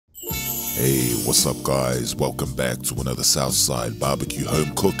Hey, what's up guys? Welcome back to another Southside BBQ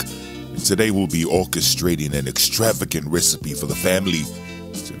home cook. And today we'll be orchestrating an extravagant recipe for the family.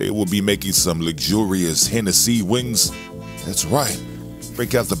 Today we'll be making some luxurious Hennessy wings. That's right.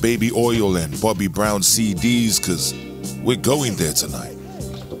 Break out the baby oil and Bobby Brown CDs because we're going there tonight.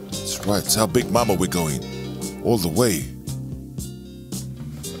 That's right. Tell Big Mama we're going all the way.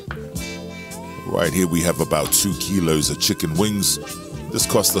 Right here we have about 2 kilos of chicken wings. This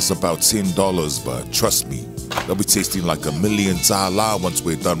cost us about $10, but trust me, they'll be tasting like $1 million once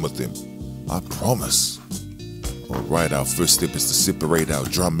we're done with them. I promise. Alright, our first step is to separate our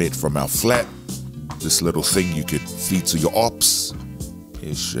drum meat from our flat. This little thing you could feed to your ops.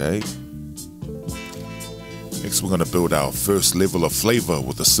 Ish, eh? Next we're going to build our first level of flavor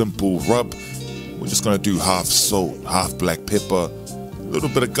with a simple rub. We're just going to do half salt, half black pepper, a little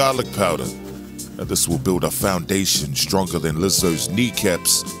bit of garlic powder. Now this will build a foundation stronger than Lizzo's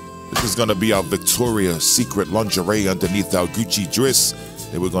kneecaps. This is going to be our Victoria's Secret lingerie underneath our Gucci dress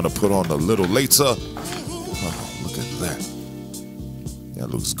that we're going to put on a little later. Oh, look at that.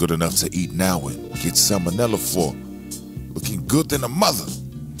 That looks good enough to eat now and get salmonella for. Looking good than a mother.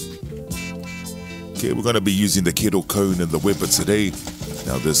 Okay, we're going to be using the kettle cone and the Weber today.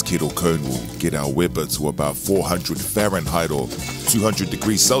 Now this kettle cone will get our Weber to about 400 Fahrenheit or 200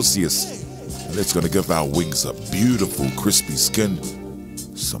 degrees Celsius. And it's going to give our wings a beautiful crispy skin,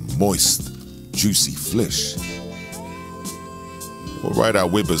 some moist, juicy flesh. Alright, our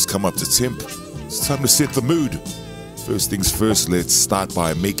Webers come up to temp. It's time to set the mood. First things first, let's start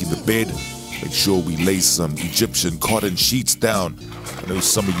by making the bed. Make sure we lay some Egyptian cotton sheets down. I know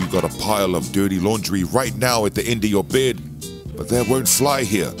some of you got a pile of dirty laundry right now at the end of your bed, but that won't fly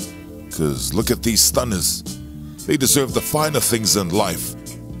here, because look at these stunners. They deserve the finer things in life.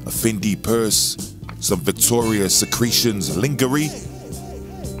 A Fendi purse, some Victoria's Secretions lingerie.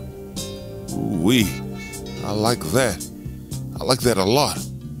 Ooh-wee, I like that. I like that a lot.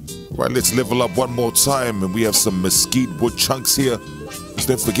 Right, let's level up one more time, and we have some mesquite wood chunks here. Just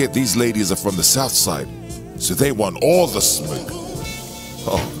don't forget, these ladies are from the South Side, so they want all the smoke.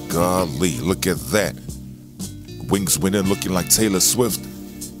 Oh, golly, look at that. Wings went in looking like Taylor Swift.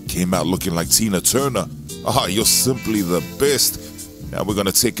 Came out looking like Tina Turner. Ah, you're simply the best. Now we're going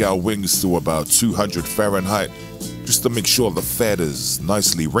to take our wings to about 200 Fahrenheit just to make sure the fat is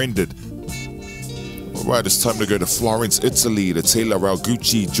nicely rendered. Alright, it's time to go to Florence, Italy to tailor our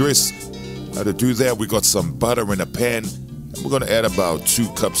Gucci dress. Now to do that, we got some butter in a pan. And we're going to add about 2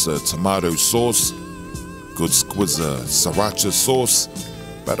 cups of tomato sauce, good squeeze of sriracha sauce,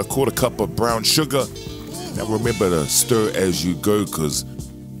 about a 1/4 cup of brown sugar. Now remember to stir as you go, because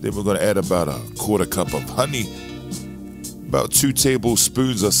then we're going to add about a 1/4 cup of honey, about 2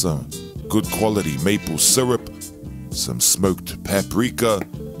 tablespoons of some good quality maple syrup, some smoked paprika,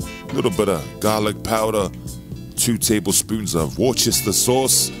 a little bit of garlic powder, 2 tablespoons of Worcester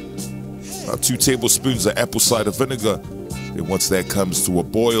sauce, about 2 tablespoons of apple cider vinegar. Then once that comes to a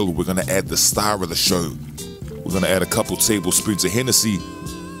boil, we're going to add the star of the show. We're going to add a couple tablespoons of Hennessy,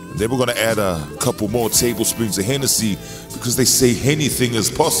 and then we're going to add a couple more tablespoons of Hennessy because they say anything is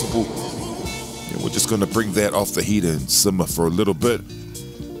possible. And we're just going to bring that off the heat and simmer for a little bit.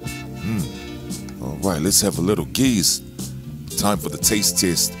 Alright, let's have a little gaze. Time for the taste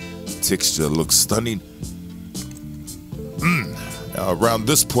test. Texture looks stunning. Now around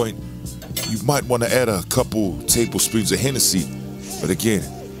this point, you might want to add a couple tablespoons of Hennessy. But again,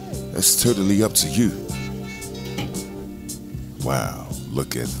 that's totally up to you. Wow,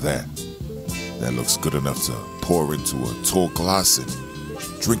 look at that. That looks good enough to pour into a tall glass and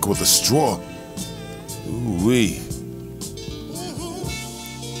drink with a straw. Ooh-wee.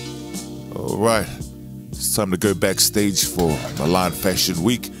 Alright, it's time to go backstage for Milan Fashion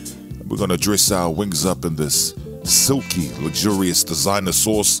Week. We're going to dress our wings up in this silky, luxurious designer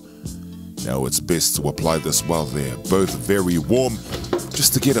sauce. Now it's best to apply this while they're both very warm,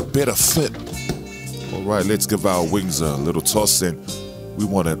 just to get a better fit. Alright, let's give our wings a little toss, and we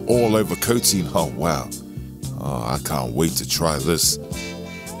want an all-over coating. Oh wow, I can't wait to try this.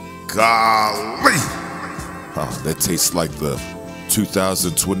 Gaaaahhllly! That tastes like the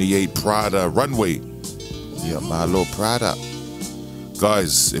 2028 Prada runway. Yeah, my little Prada.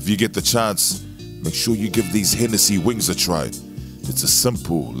 Guys, if you get the chance, make sure you give these Hennessy wings a try. It's a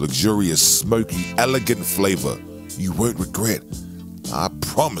simple, luxurious, smoky, elegant flavor you won't regret. I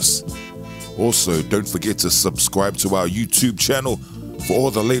promise. Also, don't forget to subscribe to our YouTube channel for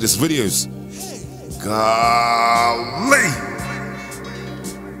all the latest videos. Gaaaahhllly!